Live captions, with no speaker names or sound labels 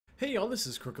Hey y'all, this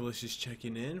is Crookalicious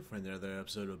checking in for another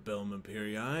episode of Bellum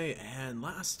Imperii, and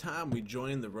last time we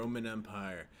joined the Roman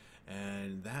Empire,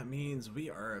 and that means we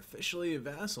are officially a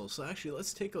vassal. So actually,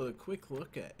 let's take a quick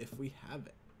look at if we have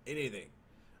anything.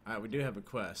 Alright, we do have a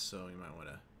quest, so you might want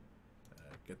to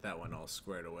get that one all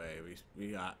squared away. We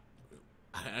got,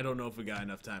 I don't know if we got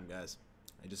enough time, guys.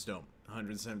 I just don't.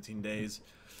 117 days.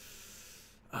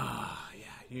 Yeah,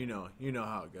 you know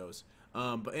how it goes.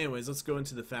 But anyways, let's go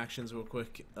into the factions real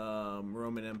quick.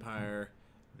 Roman Empire,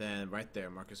 then right there,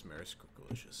 Marcus Marius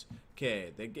Crookalicious.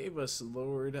 Okay, they gave us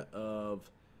Lord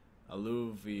of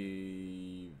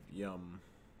Alluvium.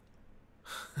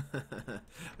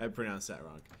 I pronounced that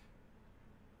wrong.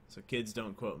 So kids,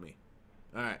 don't quote me.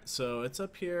 Alright, so it's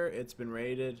up here. It's been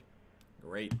raided.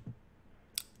 Great.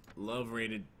 Love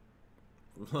raided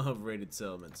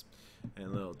settlements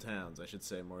and little towns, I should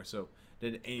say, more so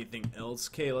than anything else.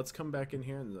 Okay, let's come back in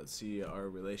here and let's see our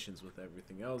relations with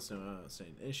everything else. No, I'm not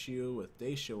saying issue with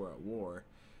Dacia. We're at war.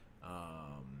 No,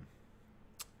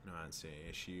 I'm not saying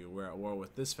issue. We're at war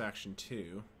with this faction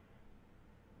too,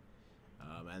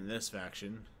 and this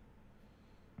faction.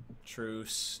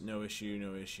 Truce, no issue,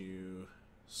 no issue.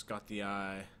 Scotti,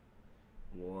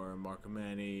 war.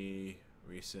 Marcomanni,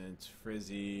 recent.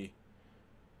 Frizzy.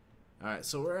 Alright,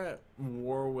 so we're at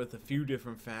war with a few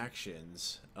different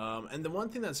factions. And the one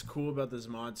thing that's cool about this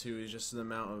mod too is just the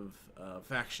amount of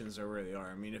factions there really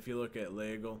are. I mean, if you look at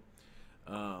Legal,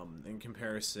 in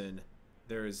comparison,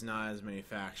 there is not as many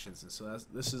factions. And so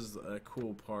this is a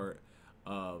cool part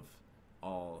of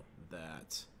all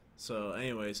that. So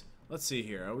anyways, let's see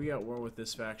here. Are we at war with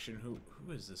this faction? Who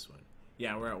is this one?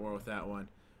 Yeah, we're at war with that one.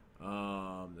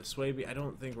 The Swaby, I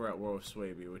don't think we're at war with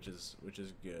Swaby, which is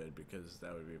good because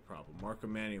that would be a problem.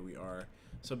 Marcomanni, we are.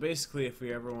 So basically, if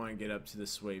we ever want to get up to the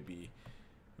Swaby,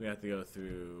 we have to go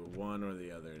through one or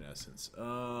the other in essence.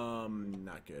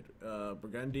 Not good.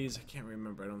 Burgundies, I can't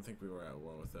remember. I don't think we were at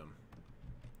war with them.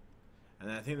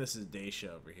 And I think this is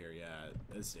Dacia over here. Yeah,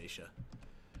 it's Dacia.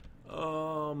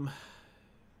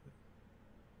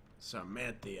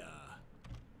 Sarmatia.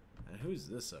 And who's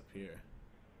this up here?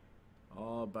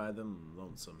 All by them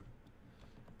lonesome.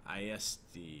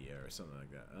 ISD or something like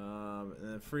that. And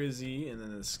then Frizzy, and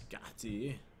then the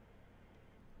Scotti.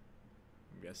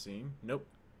 I'm guessing. Nope.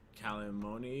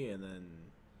 Calimoni, and then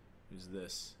who's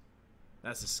this?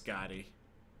 That's a Scotti.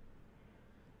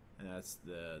 And that's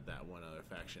that one other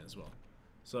faction as well.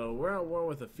 So we're at war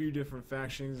with a few different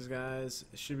factions, guys.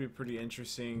 It should be pretty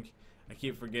interesting. I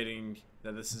keep forgetting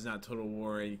that this is not Total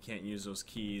War. You can't use those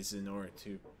keys in order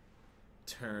to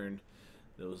turn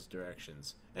those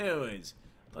directions. Anyways,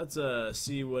 let's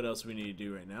see what else we need to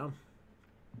do right now.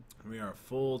 We are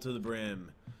full to the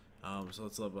brim. So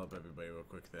let's level up everybody real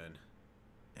quick then.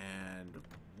 And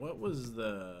what was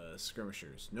the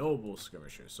skirmishers? Noble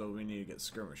skirmishers. So we need to get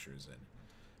skirmishers in.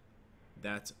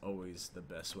 That's always the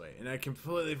best way. And I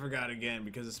completely forgot again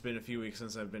because it's been a few weeks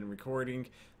since I've been recording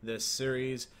this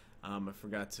series. I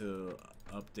forgot to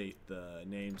update the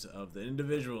names of the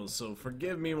individuals, so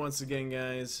forgive me once again,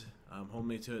 guys. Hold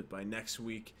me to it by next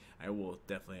week. I will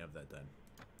definitely have that done.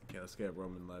 Okay, let's get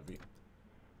Roman levy.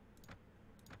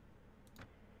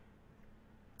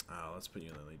 Let's put you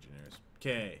in the legionnaires.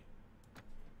 Okay.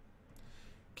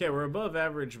 Okay, we're above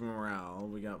average morale.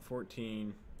 We got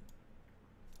 14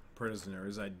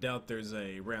 prisoners. I doubt there's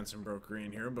a ransom broker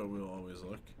in here, but we'll always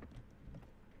look.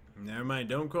 Never mind.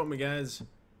 Don't quote me, guys. I'm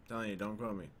telling you, don't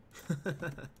quote me.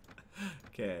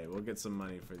 Okay, we'll get some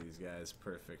money for these guys.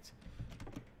 Perfect.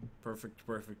 Perfect,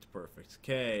 perfect, perfect.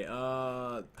 Okay,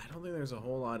 I don't think there's a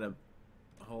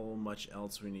whole much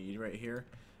else we need right here.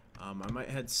 I might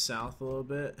head south a little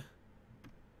bit.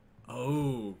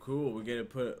 Oh, cool. We get to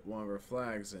put one of our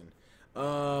flags in.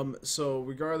 So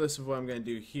regardless of what I'm going to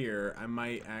do here, I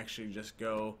might actually just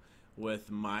go with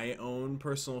my own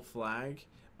personal flag,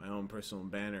 my own personal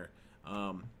banner.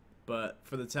 But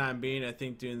for the time being, I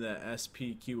think doing the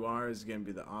SPQR is going to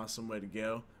be the awesome way to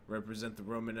go. Represent the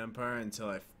Roman Empire until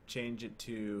I change it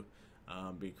to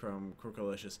become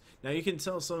Crookalicious. Now you can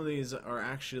tell some of these are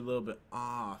actually a little bit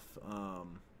off,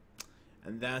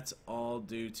 and that's all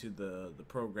due to the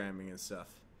programming and stuff.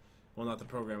 Well, not the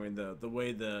programming, the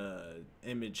way the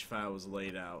image file was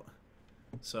laid out.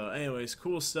 So anyways,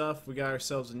 cool stuff. We got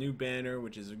ourselves a new banner,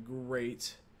 which is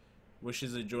great.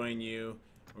 Wishes to join you.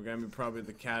 We're going to be probably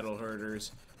the cattle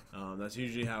herders. That's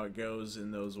usually how it goes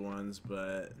in those ones,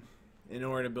 but in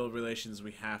order to build relations,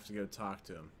 we have to go talk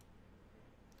to him.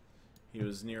 He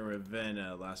was near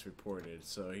Ravenna last reported,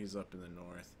 so he's up in the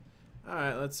north.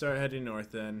 Alright, let's start heading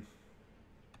north then.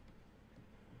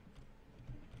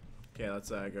 Okay, let's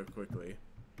go quickly.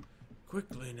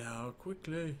 Quickly now,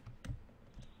 quickly.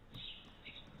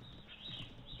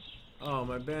 Oh,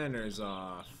 my banner's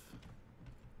off.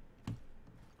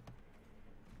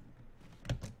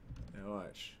 Yeah,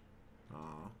 watch.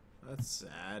 Aw, that's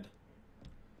sad.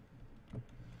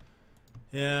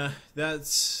 Yeah,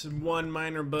 that's one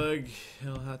minor bug,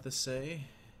 he'll have to say.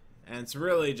 And it's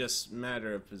really just a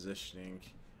matter of positioning.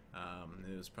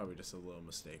 It was probably just a little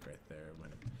mistake right there when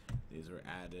these were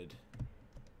added.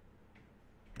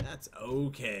 That's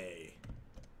okay.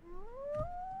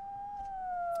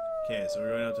 Okay, so we're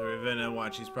going up to Ravenna.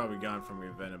 Watch, he's probably gone from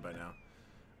Ravenna by now.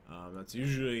 That's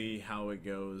usually how it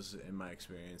goes in my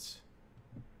experience.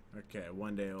 Okay,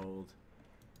 1 day old.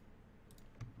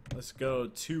 Let's go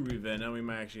to Ravenna. We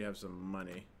might actually have some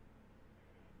money.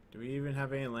 Do we even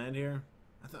have any land here?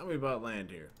 I thought we bought land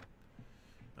here.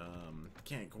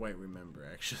 Can't quite remember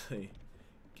actually.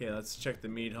 Okay, let's check the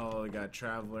mead hall. We got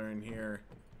traveler in here.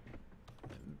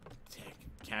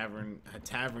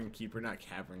 Tavern keeper, not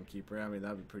cavern keeper. I mean,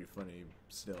 that'd be pretty funny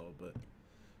still, but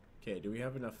okay, do we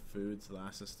have enough food to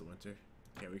last us the winter?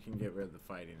 Okay, we can get rid of the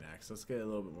fighting axe. Let's get a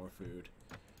little bit more food.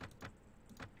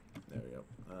 There we go.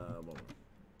 One more.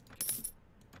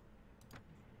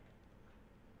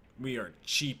 We are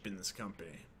cheap in this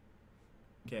company.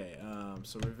 Okay,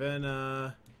 so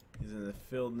Ravenna is in the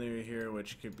field near here,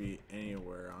 which could be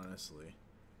anywhere, honestly.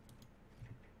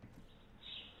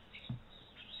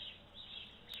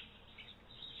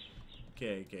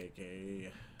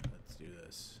 Okay. Let's do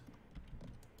this.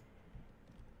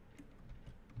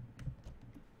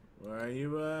 Where are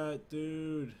you at,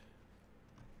 dude?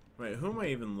 Wait, who am I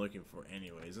even looking for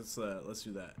anyways? Let's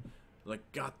do that.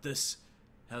 Like, got this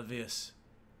Helvius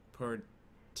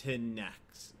Pertinax.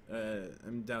 I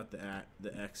doubt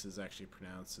the X is actually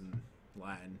pronounced in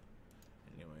Latin.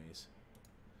 Anyways.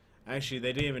 Actually,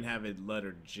 they didn't even have a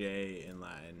letter J in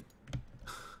Latin.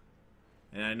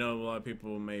 And I know a lot of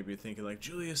people may be thinking like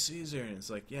Julius Caesar, and it's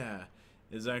like, yeah,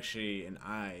 it's actually an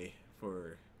I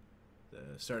for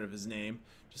the start of his name.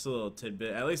 Just a little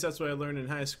tidbit. At least that's what I learned in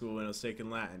high school when I was taking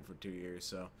Latin for 2 years,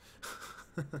 so.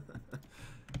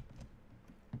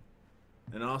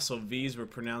 And also V's were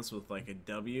pronounced with like a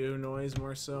W noise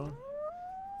more so.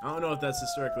 I don't know if that's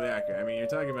historically accurate. I mean, you're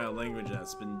talking about a language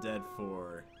that's been dead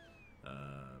for,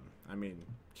 I mean,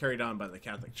 carried on by the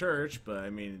Catholic Church, but I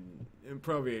mean, it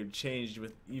probably changed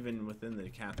even within the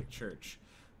Catholic Church.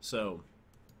 So,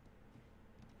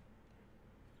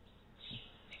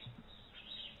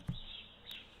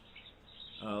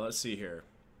 let's see here.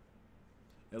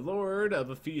 A lord of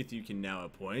a fief you can now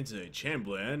appoint a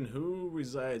chamberlain who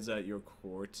resides at your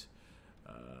court.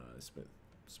 It's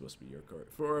supposed to be your court.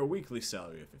 For a weekly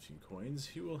salary of 15 coins,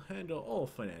 he will handle all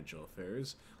financial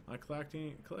affairs, like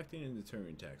collecting and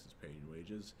determining taxes, paying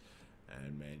wages,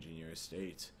 and managing your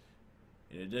estate.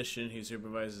 In addition, he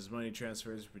supervises money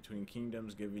transfers between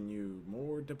kingdoms, giving you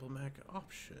more diplomatic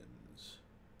options.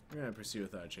 I'm going to proceed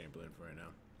without a chamberlain for right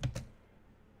now.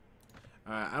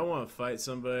 Alright, I want to fight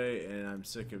somebody, and I'm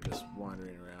sick of just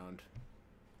wandering around.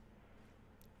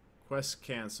 Quest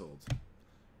cancelled.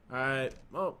 Alright,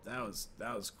 well, that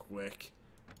was quick.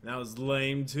 That was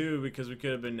lame too, because we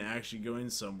could have been actually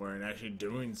going somewhere and actually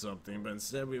doing something, but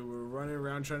instead we were running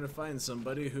around trying to find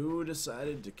somebody who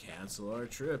decided to cancel our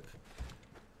trip.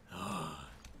 Ah,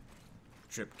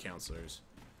 trip counselors.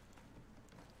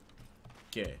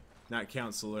 Okay, not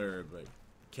counselor, but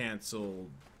canceled.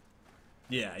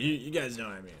 Yeah, you guys know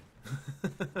what I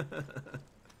mean.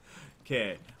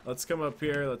 Okay, let's come up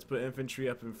here. Let's put infantry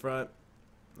up in front.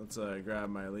 Let's grab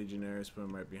my legionnaires, put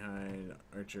them right behind,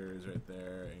 archers right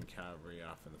there, and cavalry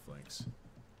off in the flanks.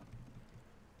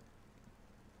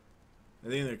 I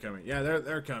think they're coming. Yeah,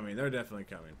 they're coming. They're definitely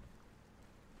coming.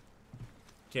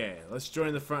 Okay, let's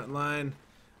join the front line.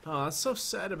 Oh, that's so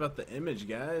sad about the image,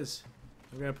 guys.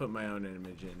 I'm gonna put my own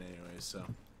image in anyway, so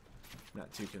I'm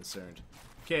not too concerned.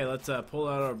 Okay, let's pull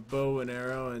out our bow and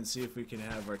arrow and see if we can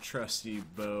have our trusty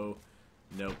bow.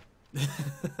 Nope.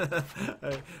 I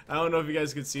don't know if you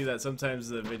guys could see that. Sometimes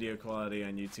the video quality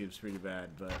on YouTube is pretty bad,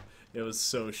 but it was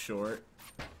so short.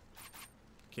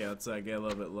 Okay, let's get a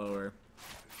little bit lower.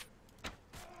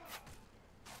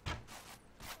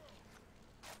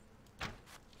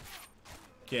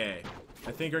 Okay,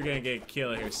 I think we're gonna get a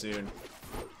kill here soon.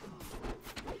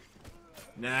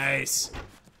 Nice!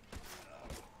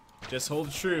 Just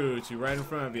hold true to right in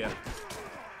front of you.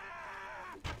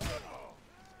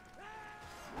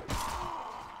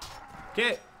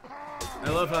 Okay. I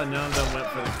love how none of them went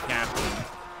for the captain.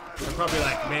 They're probably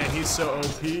like, man, he's so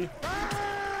OP.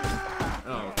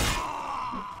 Oh.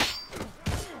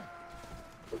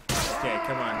 Okay,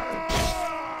 come on.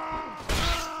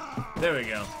 There we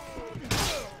go.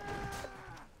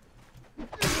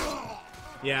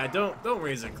 Yeah, don't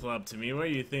raise a club to me. What are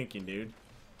you thinking, dude?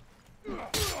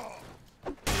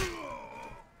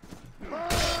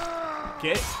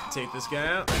 Okay, take this guy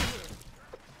out.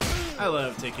 I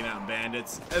love taking out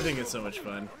bandits. I think it's so much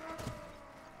fun.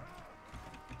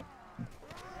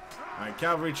 Alright,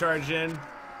 cavalry charge in.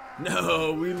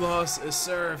 No, we lost a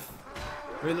serf.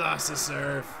 We lost a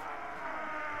serf.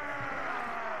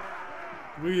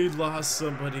 We lost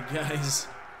somebody, guys.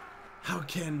 How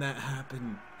can that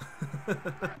happen?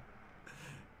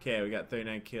 Okay, we got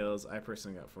 39 kills. I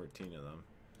personally got 14 of them.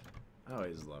 I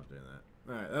always love doing that.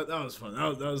 Alright, that was fun.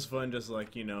 That was fun, just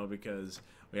like, you know, because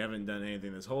we haven't done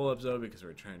anything this whole episode because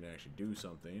we're trying to actually do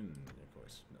something, and of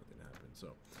course, nothing happened.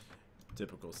 So,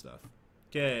 typical stuff.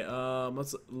 Okay,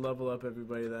 let's level up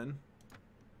everybody then.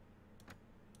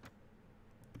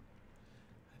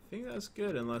 I think that's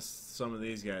good, unless some of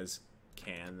these guys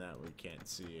can that we can't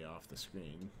see off the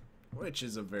screen, which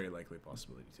is a very likely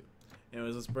possibility too.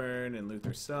 Anyways, let's burn and loot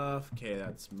their stuff. Okay,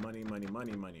 that's money, money,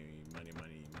 money, money, money, money,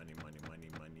 money, money, money,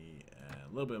 money,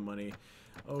 a little bit of money.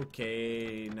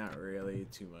 Okay, not really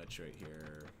too much right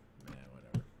here. Yeah,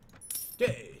 whatever.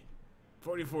 Okay,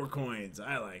 44 coins.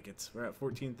 I like it. We're at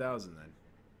 14,000 then.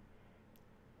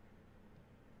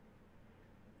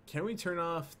 Can we turn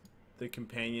off the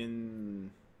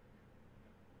companion?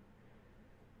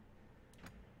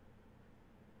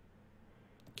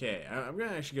 Okay, I'm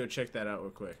gonna actually go check that out real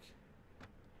quick.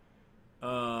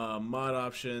 Mod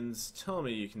options. Tell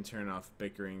me you can turn off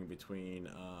bickering between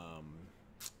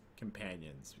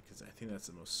companions, because I think that's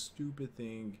the most stupid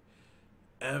thing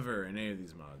ever in any of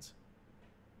these mods.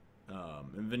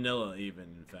 In vanilla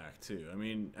even, in fact, too. I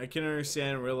mean, I can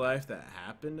understand in real life that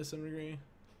happened to some degree.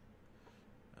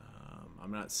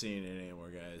 I'm not seeing it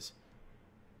anymore, guys.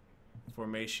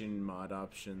 Formation mod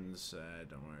options.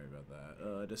 Don't worry about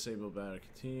that. Disable battle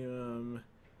continuum.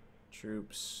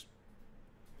 Troops.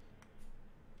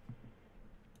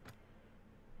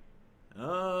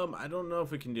 I don't know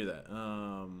if we can do that.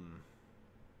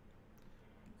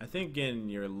 I think in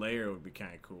your lair would be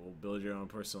kind of cool. Build your own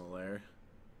personal lair.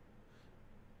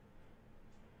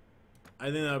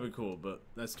 I think that would be cool, but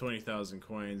that's 20,000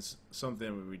 coins.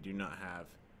 Something we do not have.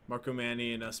 Marco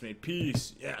Manni and us made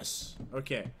peace. Yes.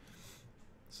 Okay.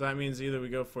 So that means either we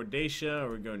go for Dacia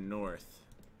or we go north.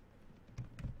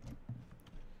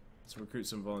 Let's recruit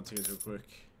some volunteers real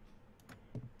quick.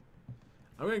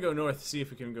 I'm gonna go north to see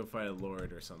if we can go fight a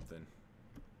lord or something.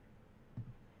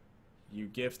 You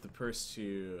gift the purse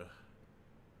to...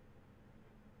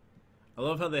 I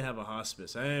love how they have a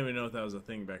hospice. I didn't even know if that was a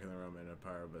thing back in the Roman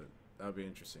Empire, but that would be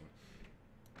interesting.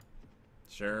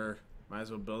 Sure. Might as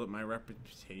well build up my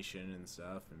reputation and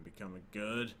stuff and become a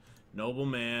good, noble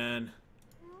man.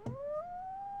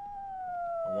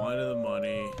 I wanted the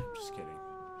money. I'm just kidding.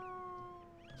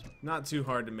 It's not too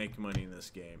hard to make money in this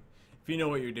game. If you know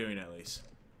what you're doing, at least.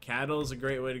 Cattle is a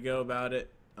great way to go about it.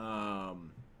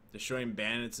 Destroying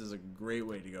bandits is a great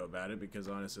way to go about it because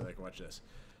honestly, like, watch this.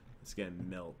 It's getting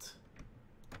melt.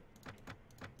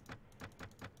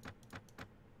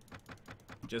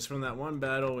 Just from that one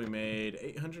battle, we made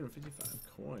 855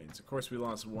 coins. Of course, we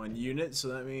lost one unit, so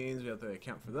that means we have to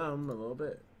account for them a little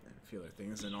bit. And a few other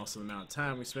things, and also the amount of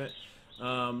time we spent.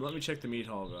 Let me check the meat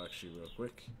hall actually real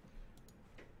quick.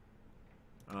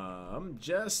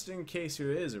 Just in case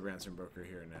there is a ransom broker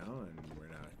here now, and we're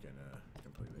not gonna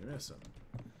completely miss them.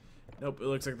 Nope, it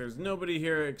looks like there's nobody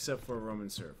here except for a Roman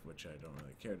serf, which I don't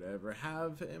really care to ever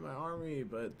have in my army,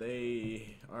 but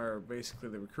they are basically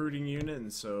the recruiting unit,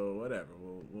 and so whatever,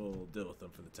 we'll deal with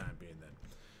them for the time being then.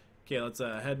 Okay, let's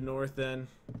head north then.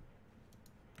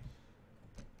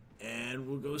 And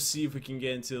we'll go see if we can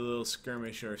get into a little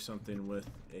skirmish or something with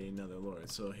another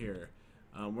lord. So here,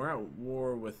 we're at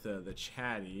war with the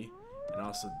Chatty and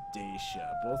also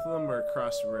Dacia. Both of them are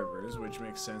across rivers, which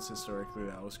makes sense historically.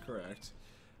 That was correct.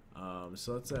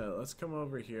 So let's come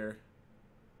over here,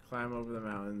 climb over the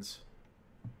mountains.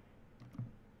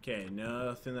 Okay,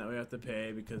 nothing that we have to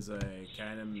pay because I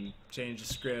kind of changed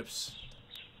the scripts.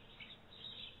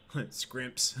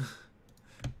 Scrimps.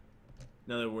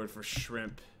 Another word for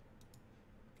shrimp.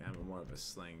 Kind of more of a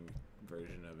slang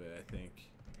version of it, I think.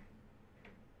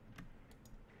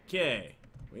 Okay,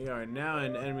 we are now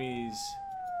in enemies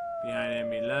behind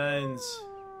enemy lines,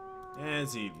 and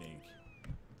it's evening.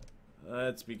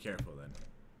 Let's be careful then.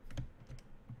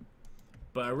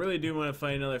 But I really do want to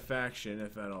fight another faction,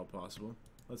 if at all possible.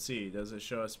 Let's see, does it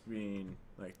show us being,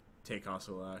 like, take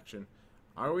hostile action?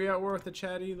 Are we at war with the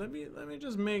Chatty? Let me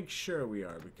just make sure we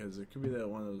are, because it could be that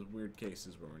one of those weird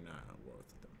cases where we're not at war with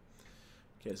them.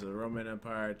 Okay, so the Roman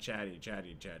Empire, Chatty.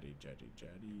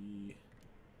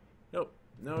 Nope,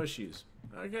 no issues.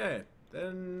 Okay,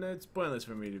 then it's pointless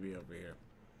for me to be over here.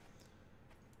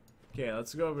 Okay,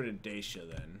 let's go over to Dacia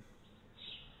then.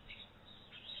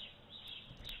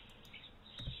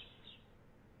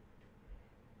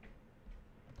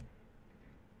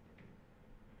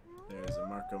 There's a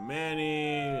Marco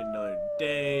Manni, another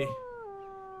day.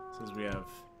 Says we have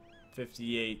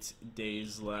 58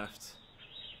 days left.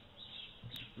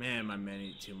 Man, my men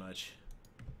eat too much.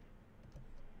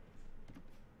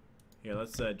 Here,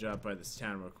 let's drop by this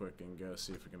town real quick and go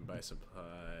see if we can buy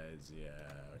supplies. Yeah,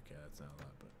 okay, that's not a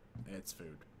lot, but it's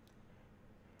food.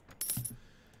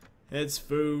 It's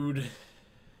food.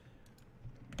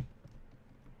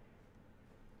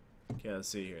 Okay, let's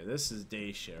see here. This is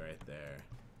Dacia right there.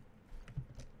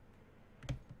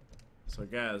 So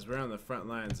guys, we're on the front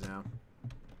lines now.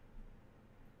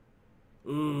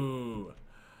 Ooh.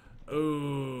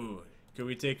 Ooh. Can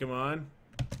we take him on?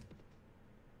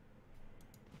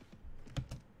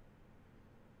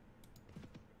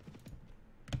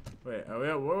 Wait, are we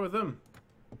at war with them?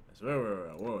 I swear we're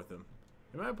at war with them.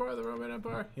 Am I a part of the Roman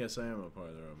Empire? Yes, I am a part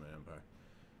of the Roman Empire.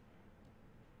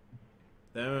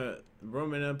 The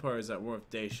Roman Empire is at war with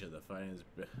Dacia. The fighting is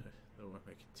the war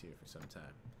may continue for some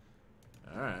time.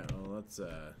 Alright, well let's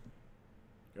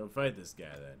go fight this guy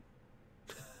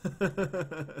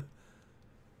then.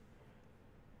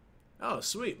 Oh,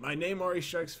 sweet. My name already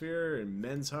strikes fear in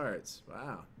men's hearts.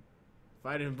 Wow.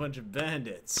 Fighting a bunch of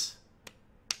bandits.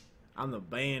 I'm the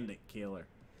bandit killer.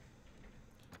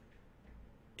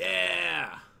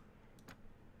 Yeah!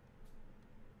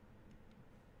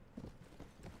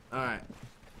 Alright.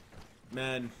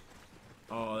 Men.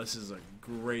 Oh, this is a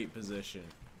great position.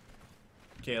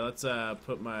 Okay, let's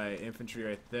put my infantry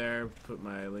right there, put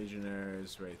my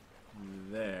legionnaires right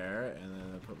there, and then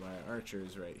I'll put my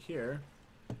archers right here.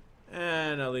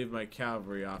 And I'll leave my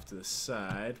cavalry off to the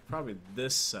side, probably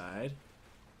this side.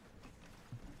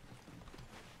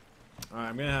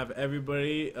 I'm going to have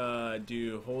everybody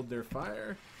hold their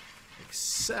fire,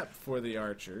 except for the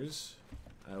archers.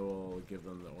 I will give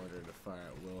them the order to fire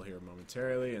at will here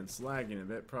momentarily, and it's lagging a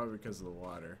bit, probably because of the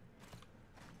water.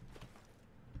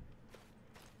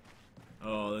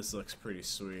 Oh, this looks pretty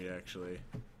sweet, actually.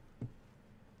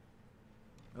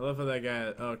 I love how that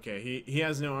guy... Okay, he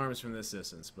has no arms from this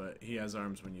distance, but he has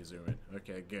arms when you zoom in.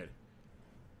 Okay, good.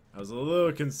 I was a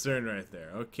little concerned right there.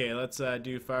 Okay, let's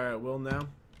do fire at will now.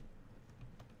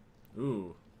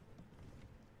 Ooh.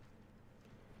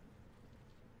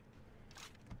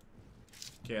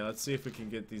 Okay, let's see if we can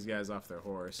get these guys off their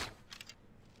horse.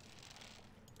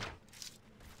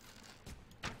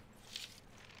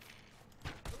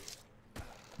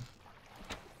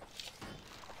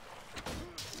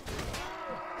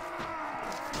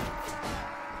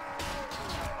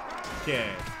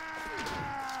 Okay.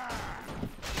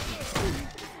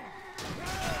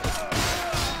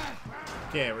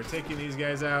 Okay, we're taking these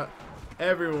guys out.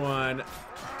 Everyone,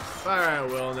 fire at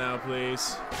will now,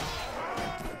 please.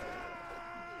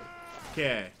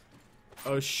 Okay.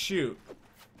 Oh, shoot.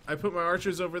 I put my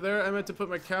archers over there. I meant to put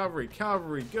my cavalry.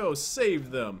 Cavalry, go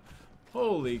save them.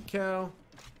 Holy cow.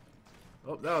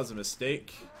 Oh, that was a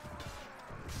mistake.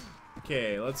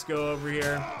 Okay, let's go over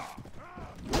here.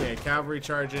 Okay, cavalry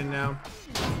charge in now.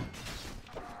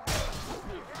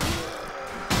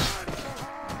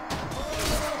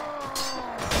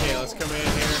 Okay, let's come in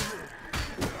here.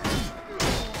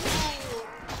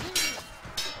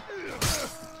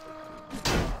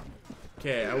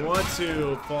 Okay, I want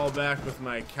to fall back with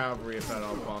my cavalry if at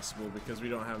all possible because we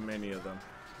don't have many of them.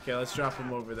 Okay, let's drop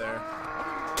them over there.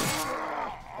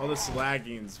 All this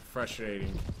lagging's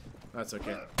frustrating. That's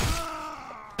okay.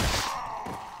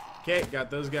 Okay, got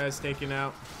those guys taken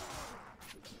out.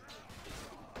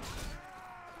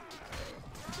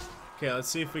 Okay, let's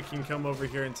see if we can come over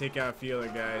here and take out a few other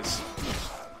guys.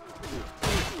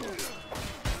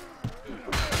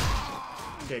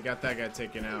 Okay, got that guy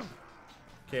taken out.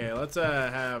 Okay, let's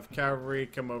have cavalry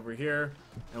come over here,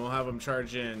 and we'll have them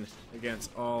charge in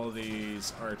against all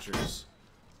these archers.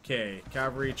 Okay,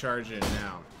 cavalry charge in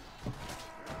now.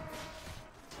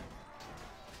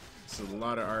 This is a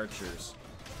lot of archers.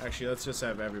 Actually, let's just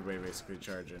have everybody basically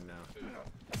charge in now.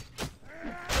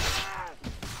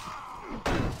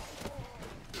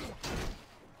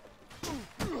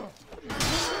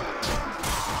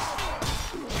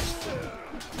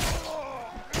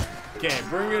 Okay,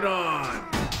 bring it on!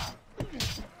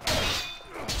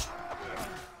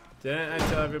 Didn't I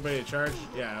tell everybody to charge?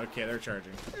 Yeah, okay, they're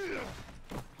charging.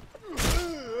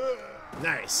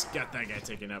 Nice! Got that guy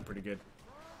taken out pretty good.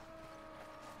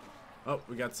 Oh,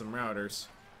 we got some routers.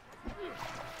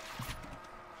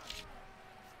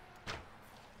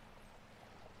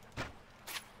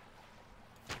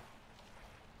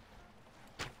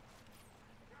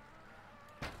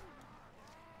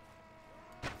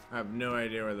 I have no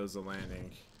idea where those are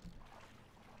landing.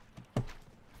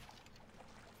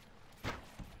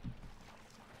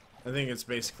 I think it's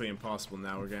basically impossible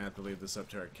now. We're gonna have to leave this up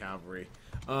to our cavalry.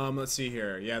 Let's see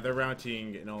here. Yeah, they're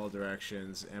routing in all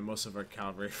directions, and most of our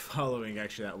cavalry following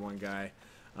actually that one guy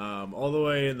all the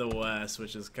way in the west,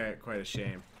 which is quite a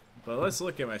shame. But let's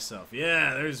look at myself.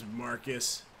 Yeah, there's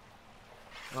Marcus.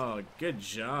 Oh, good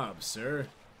job, sir.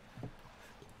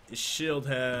 His shield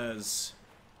has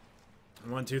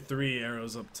 1, 2, 3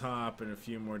 arrows up top and a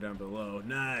few more down below.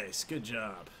 Nice, good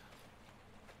job.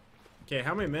 Okay,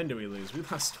 how many men do we lose? We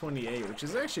lost 28, which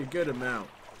is actually a good amount.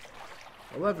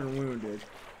 11 wounded.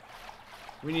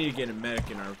 We need to get a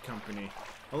medic in our company.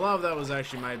 A lot of that was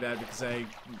actually my bad because I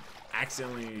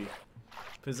accidentally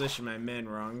positioned my men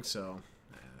wrong, so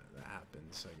that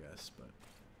happens, I guess. But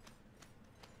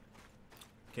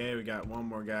okay, we got one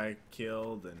more guy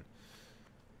killed, and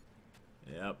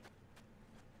yep.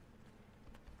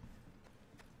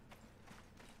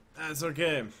 That's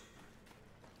okay.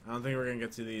 I don't think we're gonna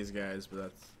get to these guys,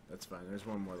 but that's fine. There's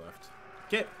one more left.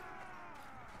 Okay.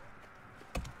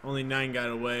 Only 9 got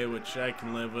away, which I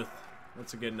can live with.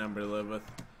 That's a good number to live with.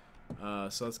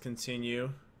 So let's continue.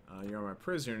 You're my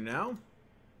prisoner now.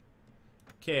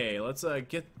 Okay, let's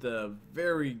get the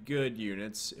very good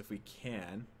units if we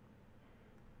can.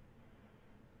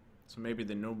 So maybe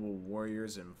the noble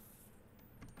warriors and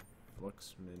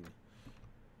fluxmen.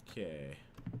 Okay,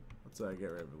 let's get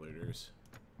revoluters.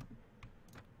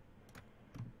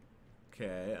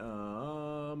 Okay,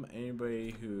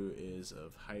 anybody who is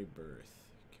of high birth.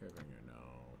 Caravan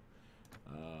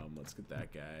or no. Let's get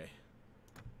that guy.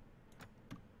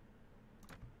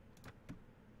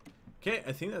 Okay,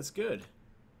 I think that's good.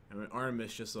 I mean,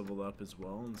 Artemis just leveled up as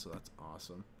well, and so that's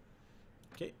awesome.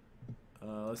 Okay,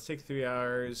 let's take 3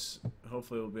 hours.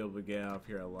 Hopefully we'll be able to get out of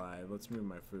here alive. Let's move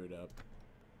my food up.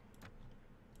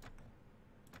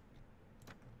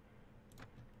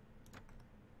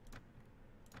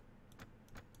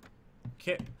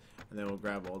 Okay, and then we'll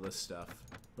grab all this stuff,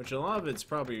 which a lot of it's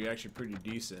probably actually pretty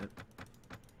decent.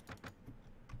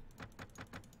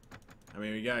 I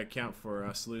mean, we gotta account for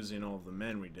us losing all of the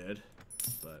men we did,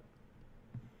 but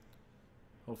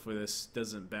hopefully this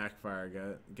doesn't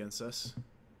backfire against us.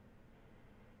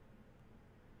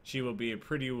 She will be a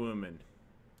pretty woman.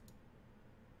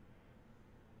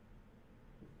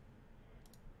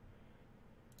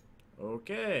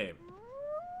 Okay.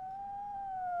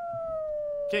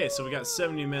 Okay, so we got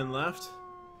 70 men left,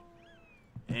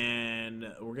 and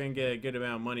we're gonna get a good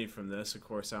amount of money from this. Of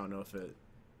course, I don't know if it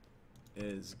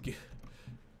is good.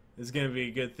 It's gonna be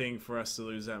a good thing for us to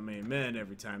lose that many men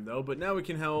every time, though. But now we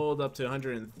can hold up to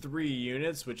 103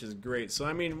 units, which is great. So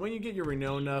I mean, when you get your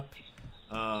renown up,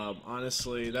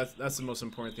 honestly, that's the most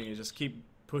important thing. Is just keep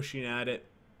pushing at it,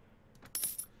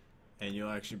 and you'll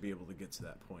actually be able to get to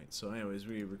that point. So, anyways,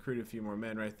 we recruited a few more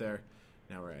men right there.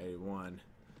 Now we're at 81.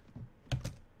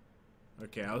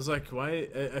 Okay, I was like, why?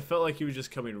 I felt like he was just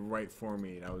coming right for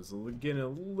me, and I was getting a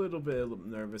little bit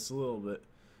nervous, a little bit.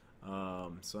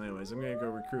 So anyways, I'm gonna go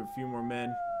recruit a few more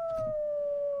men.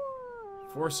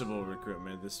 Forcible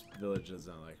recruitment. This village does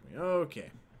not like me. Okay,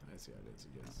 I see how it is.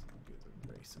 You guys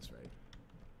are racist, right?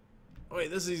 Oh wait,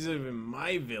 this is even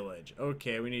my village.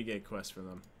 Okay, we need to get a quest from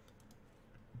them.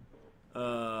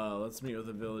 Let's meet with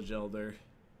the village elder.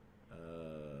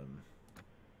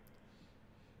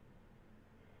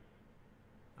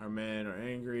 Our men are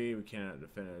angry. We cannot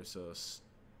defend ourselves.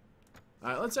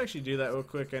 Alright, let's actually do that real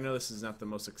quick. I know this is not the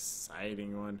most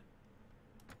exciting one.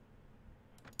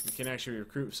 We can actually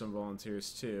recruit some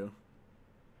volunteers too.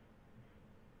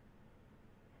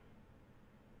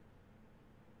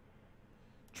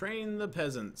 Train the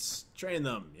peasants. Train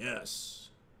them, yes.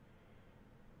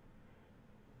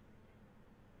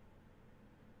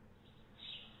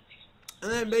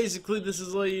 And then basically this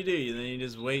is what you do. And then you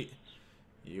just wait.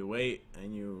 You wait,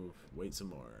 and you wait some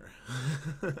more.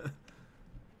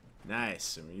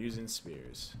 Nice, and we're using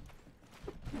spears.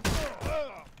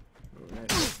 Oh,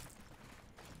 nice.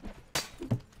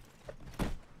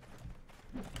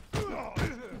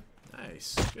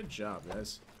 Nice, good job,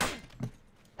 guys.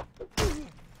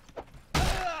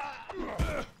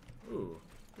 Ooh,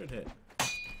 good hit.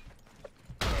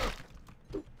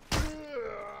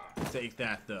 Take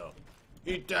that, though.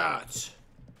 Eat that!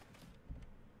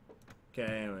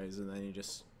 Okay, anyways, and then you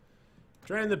just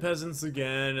train the peasants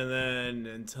again, and then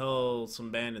until some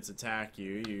bandits attack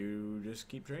you, you just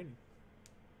keep training.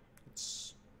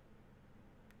 It's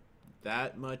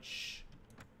that much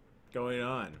going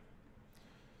on.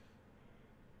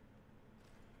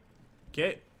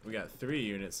 Okay, we got 3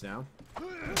 units now.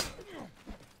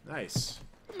 Nice.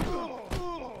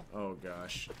 Oh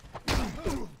gosh.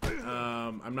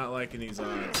 I'm not liking these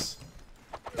odds.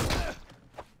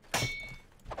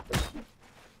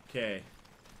 Okay.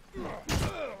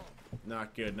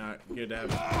 Not good. Not good to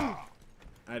have.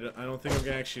 I don't think I'm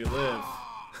gonna actually live.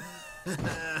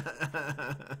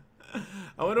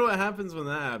 I wonder what happens when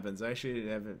that happens. I actually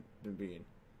haven't been beaten.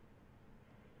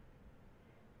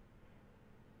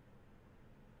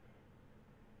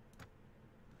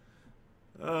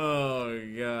 Oh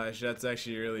gosh, that's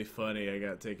actually really funny. I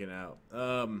got taken out.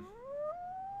 But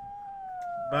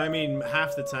I mean,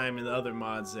 half the time in the other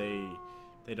mods, they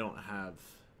don't have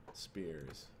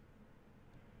spears.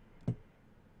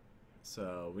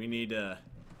 So we need to.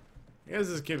 I guess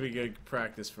this could be good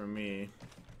practice for me.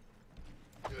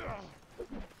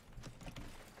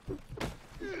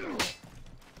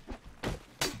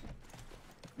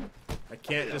 I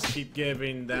can't just keep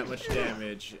giving that much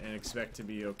damage and expect to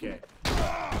be okay.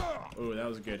 Ooh, that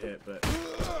was a good hit, but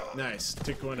nice.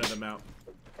 Took one of them out.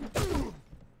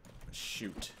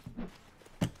 Shoot.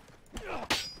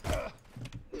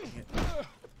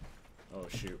 Oh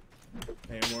shoot.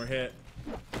 Any more hit?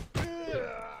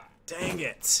 Dang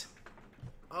it!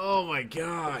 Oh my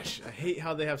gosh! I hate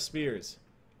how they have spears.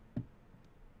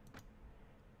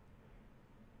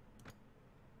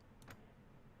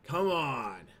 Come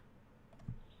on!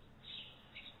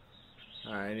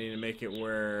 Alright, I need to make it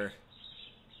where...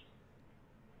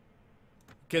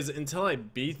 Because until I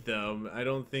beat them, I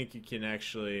don't think you can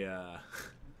actually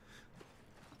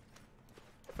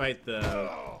fight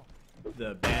the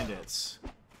bandits.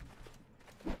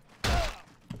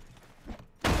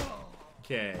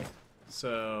 Okay,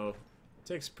 so it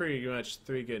takes pretty much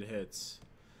 3 good hits.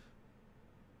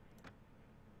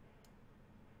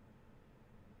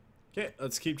 Okay,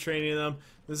 let's keep training them.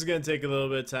 This is going to take a little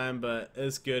bit of time, but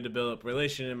it's good to build up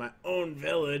relation in my own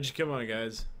village. Come on,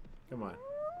 guys. Come on.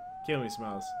 Kill me,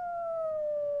 Smiles.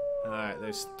 Alright,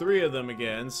 there's 3 of them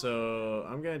again, so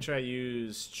I'm going to try to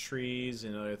use trees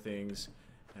and other things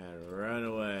and run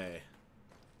away.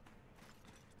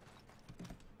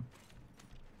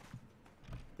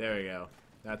 There we go.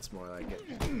 That's more like it.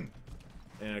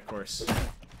 And of course...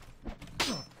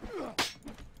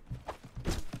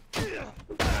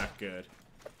 Not good.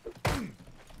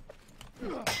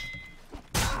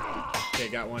 Okay,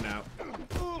 got one out.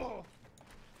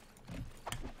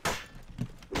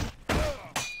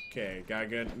 Okay, got a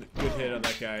good hit on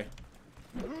that guy.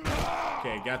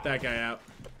 Okay, got that guy out.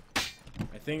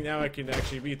 I think now I can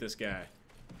actually beat this guy.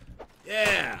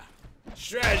 Yeah!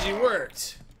 Strategy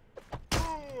worked!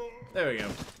 There we go.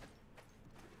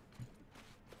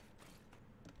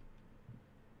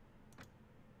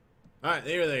 Alright,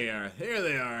 here they are. Here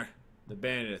they are. The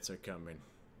bandits are coming.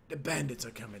 The bandits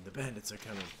are coming. The bandits are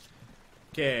coming.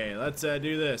 Okay, let's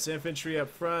do this. Infantry up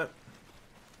front.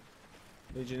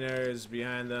 Legionnaires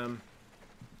behind them.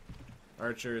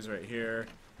 Archers right here.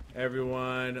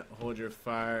 Everyone, hold your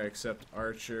fire except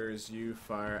archers. You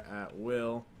fire at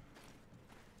will.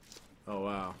 Oh,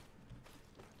 wow.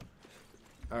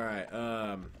 Alright,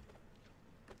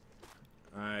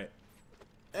 Alright.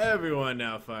 Everyone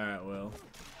now fire at will.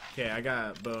 Okay, I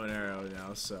got a bow and arrow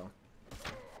now, so.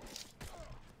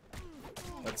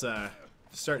 Let's,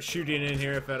 start shooting in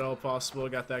here if at all possible.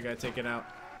 Got that guy taken out.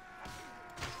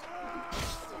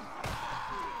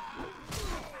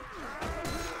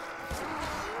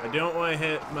 I don't want to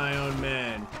hit my own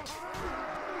men.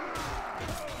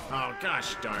 Oh,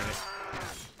 gosh darn it.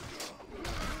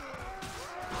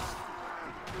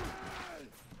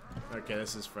 Okay,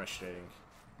 this is frustrating.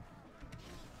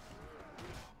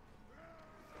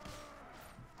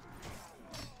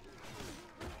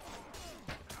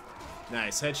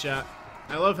 Nice, headshot.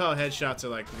 I love how headshots are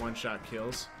like one-shot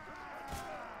kills.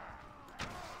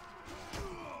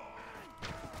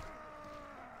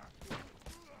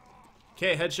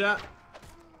 Okay, headshot.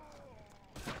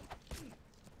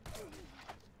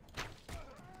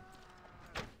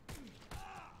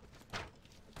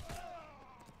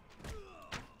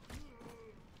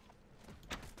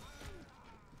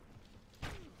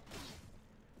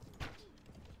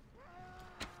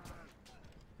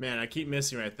 Man, I keep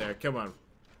missing right there. Come on.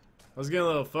 I was getting a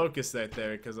little focused right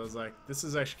there because I was like, this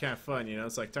is actually kind of fun, you know?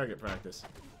 It's like target practice.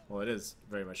 Well, it is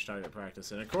very much target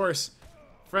practice. And of course,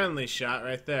 friendly shot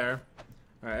right there.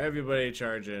 Alright, everybody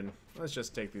charge in. Let's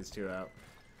just take these 2 out.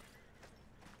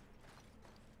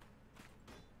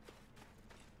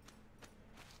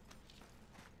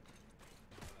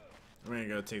 I'm gonna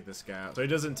go take this guy out. So he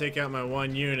doesn't take out my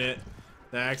 1 unit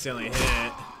that I accidentally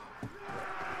hit.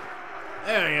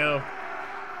 There we go.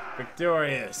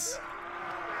 Victorious.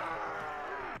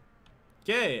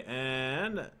 Okay,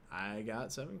 and I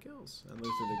got 7 kills. And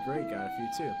Luther the Great got a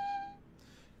few too.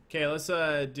 Okay, let's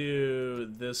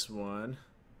do this one.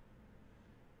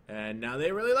 And now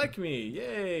they really like me.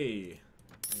 Yay!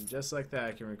 And just like that,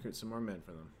 I can recruit some more men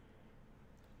for them.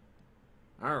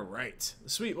 Alright.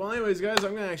 Sweet. Well, anyways, guys,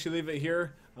 I'm going to actually leave it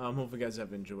here. Hopefully you guys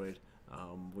have enjoyed.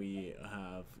 We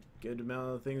have a good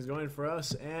amount of things going for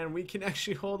us, and we can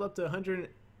actually hold up to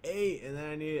 108. And then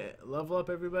I need to level up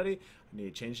everybody. I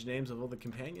need to change the names of all the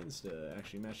companions to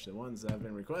actually match the ones that have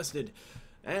been requested.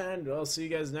 And I'll see you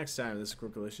guys next time. This is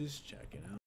Crookalicious. Checking out.